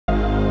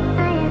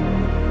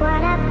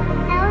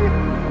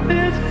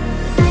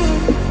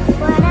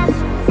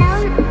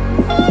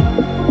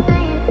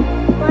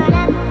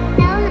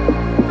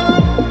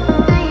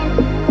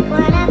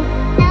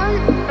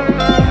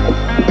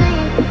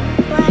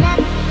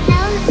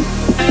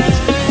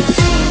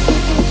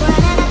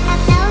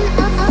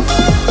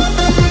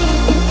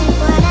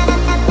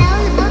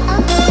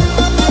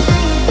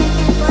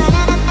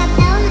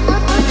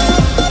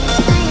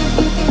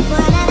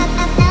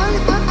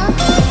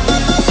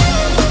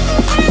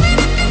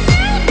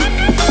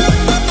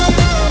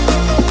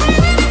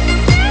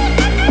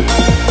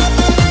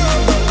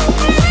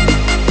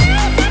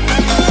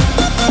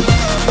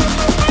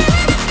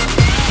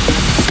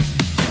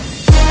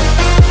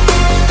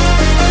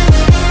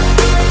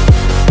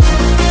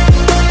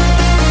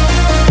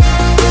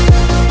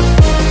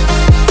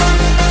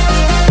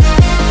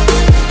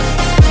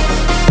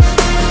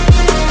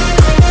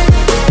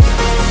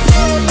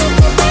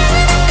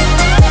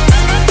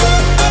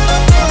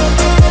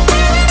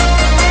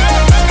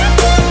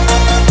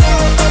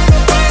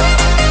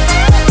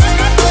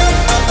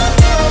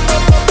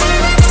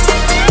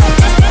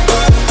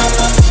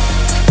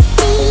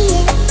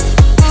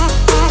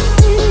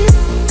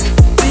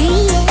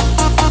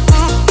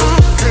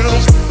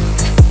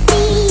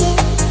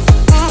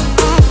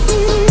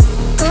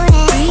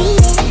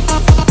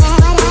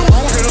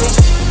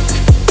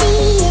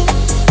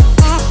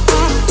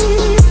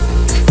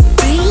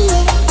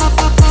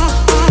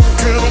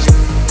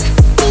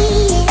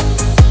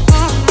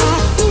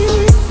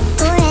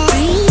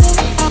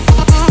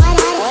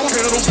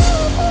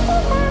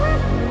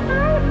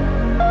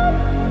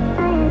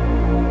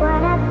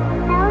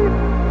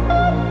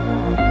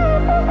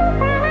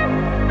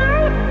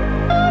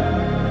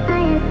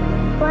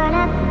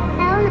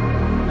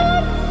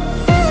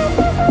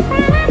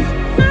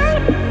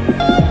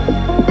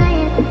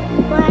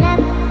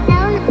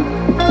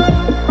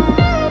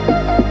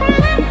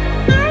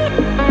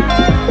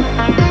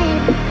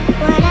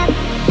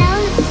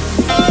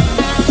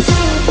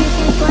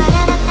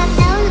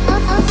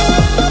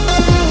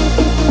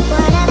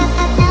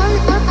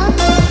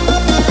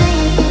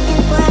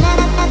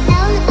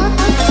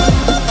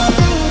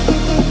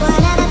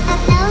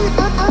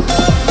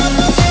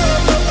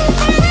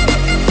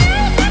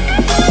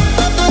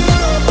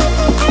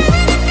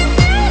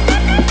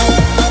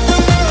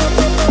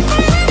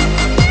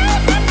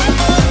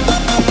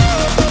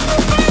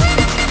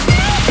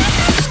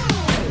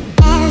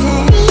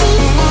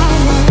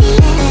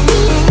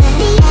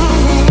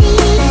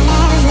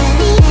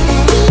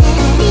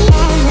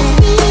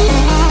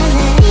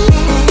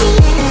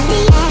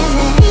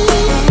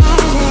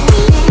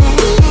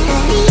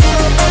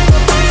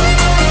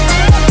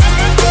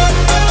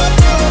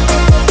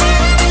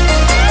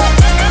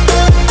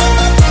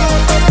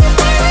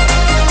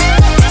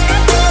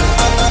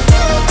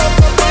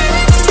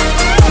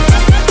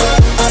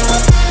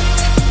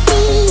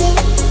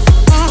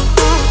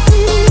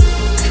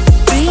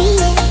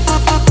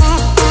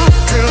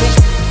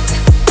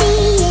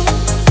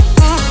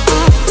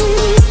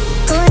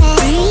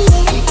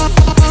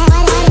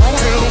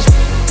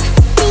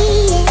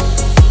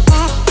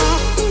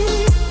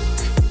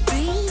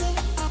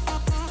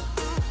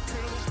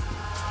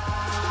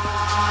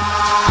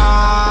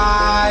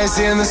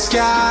In the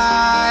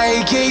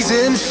sky,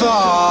 gazing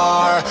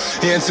far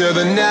into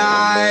the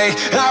night,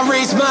 I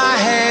raise my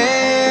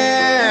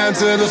hand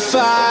to the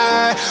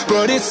fire,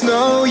 but it's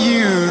no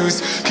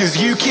use, 'cause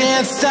you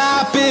can't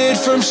stop it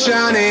from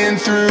shining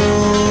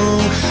through.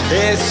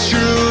 It's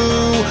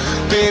true,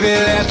 baby,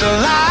 let the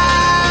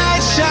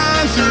light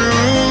shine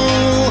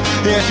through.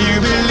 If you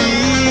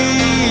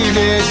believe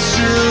it's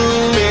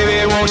true,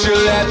 baby, won't you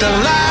let the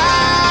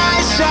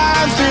light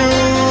shine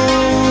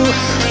through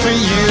for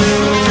you,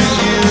 for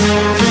you.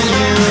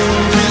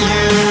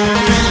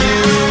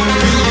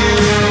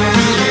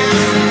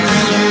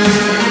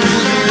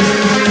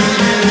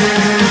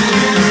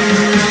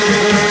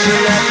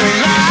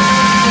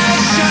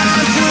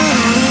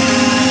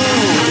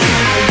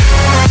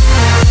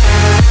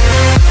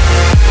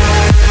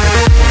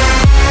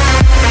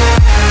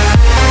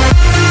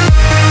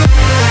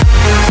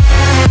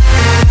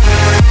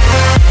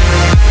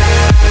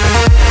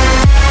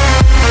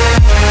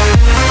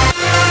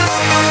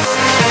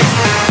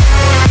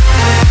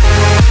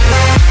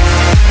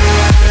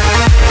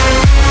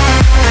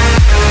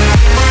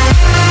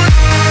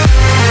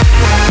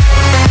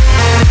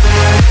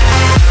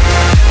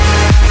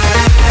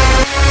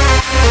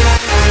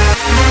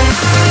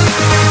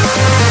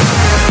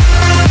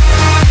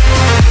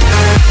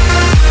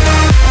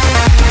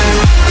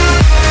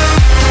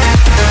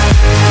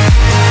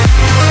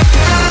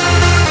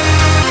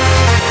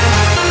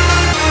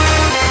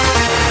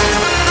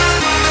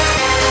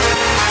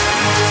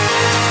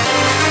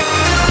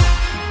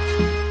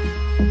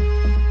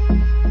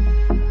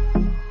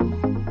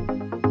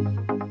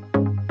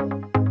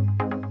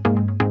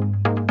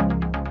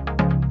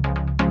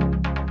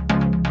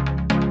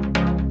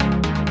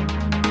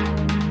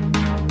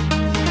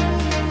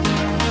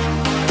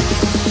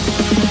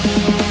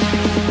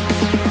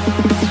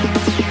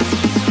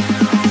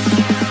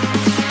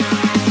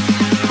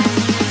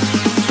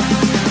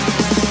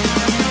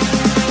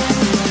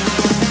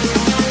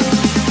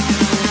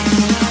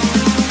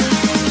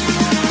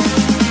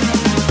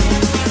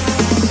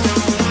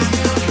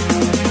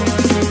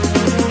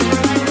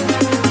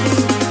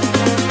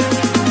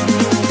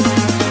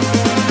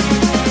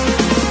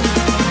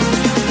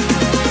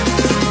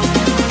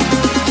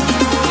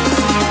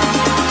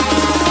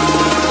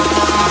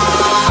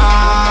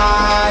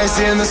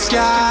 In the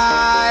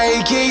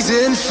sky,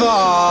 gazing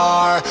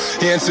far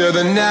into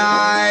the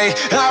night,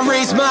 I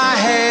raise my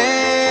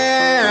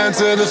hand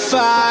to the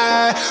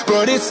fire,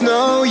 but it's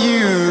no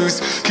use,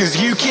 'cause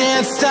you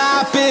can't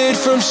stop it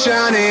from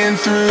shining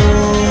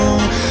through.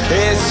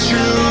 It's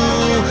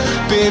true,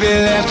 baby,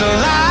 let the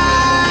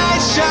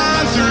light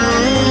shine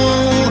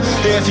through.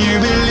 If you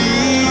believe